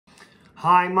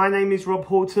Hi, my name is Rob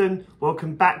Horton.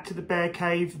 Welcome back to the Bear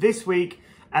Cave. This week,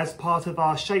 as part of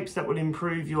our Shapes That Will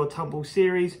Improve Your Tumble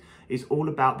series, is all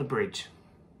about the bridge.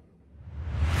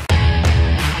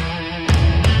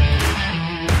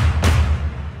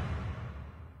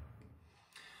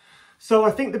 So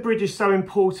I think the bridge is so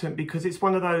important because it's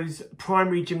one of those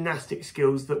primary gymnastic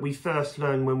skills that we first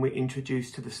learn when we're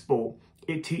introduced to the sport.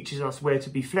 It teaches us where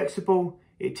to be flexible,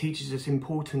 it teaches us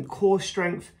important core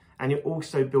strength, and it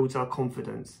also builds our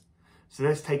confidence. So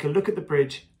let's take a look at the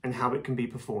bridge and how it can be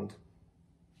performed.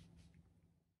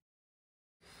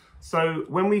 So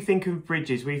when we think of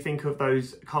bridges, we think of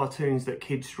those cartoons that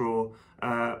kids draw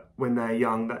when they're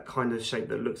young, that kind of shape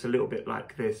that looks a little bit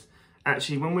like this.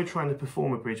 Actually, when we're trying to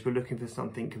perform a bridge, we're looking for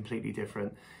something completely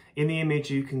different. In the image,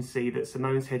 you can see that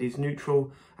Simone's head is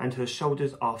neutral and her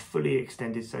shoulders are fully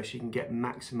extended so she can get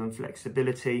maximum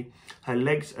flexibility. Her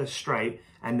legs are straight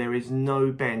and there is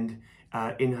no bend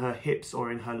in her hips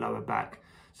or in her lower back.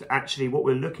 So actually what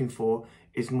we're looking for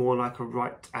is more like a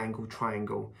right angle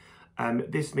triangle.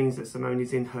 This means that Simone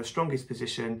is in her strongest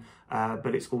position,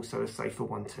 but it's also a safer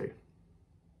one too.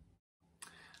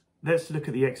 Let's look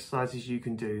at the exercises you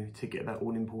can do to get that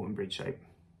all-important bridge shape.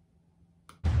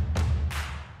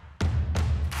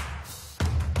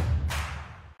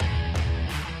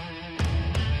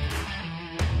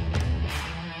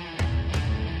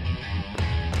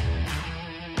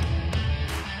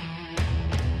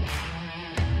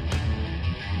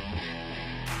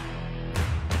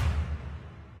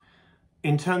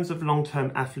 In terms of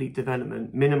long-term athlete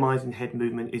development, minimising head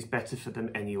movement is better for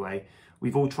them anyway.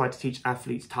 We've all tried to teach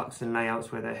athletes tucks and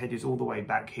layouts where their head is all the way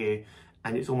back here,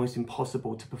 and it's almost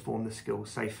impossible to perform the skill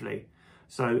safely.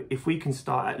 So if we can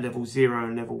start at level 0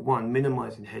 and level 1,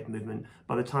 minimising head movement,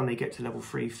 by the time they get to level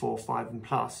 3, 4, 5 and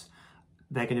plus,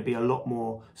 they're going to be a lot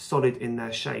more solid in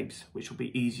their shapes, which will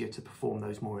be easier to perform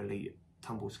those more elite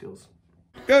tumble skills.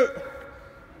 Go!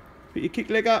 Put your kick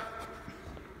leg up,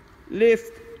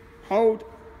 lift, hold.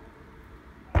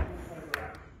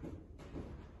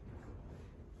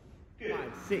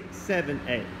 5, 6, 7,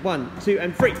 8. 1, 2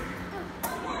 and 3.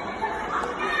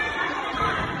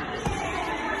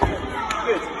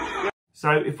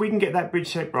 So if we can get that bridge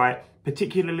shape right,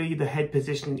 particularly the head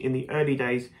positioning in the early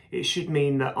days, it should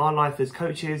mean that our life as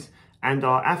coaches and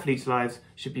our athletes' lives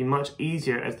should be much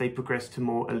easier as they progress to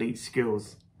more elite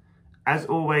skills. As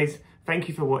always, thank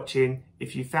you for watching.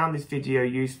 If you found this video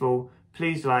useful,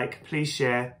 please like, please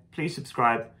share, please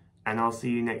subscribe, and I'll see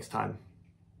you next time.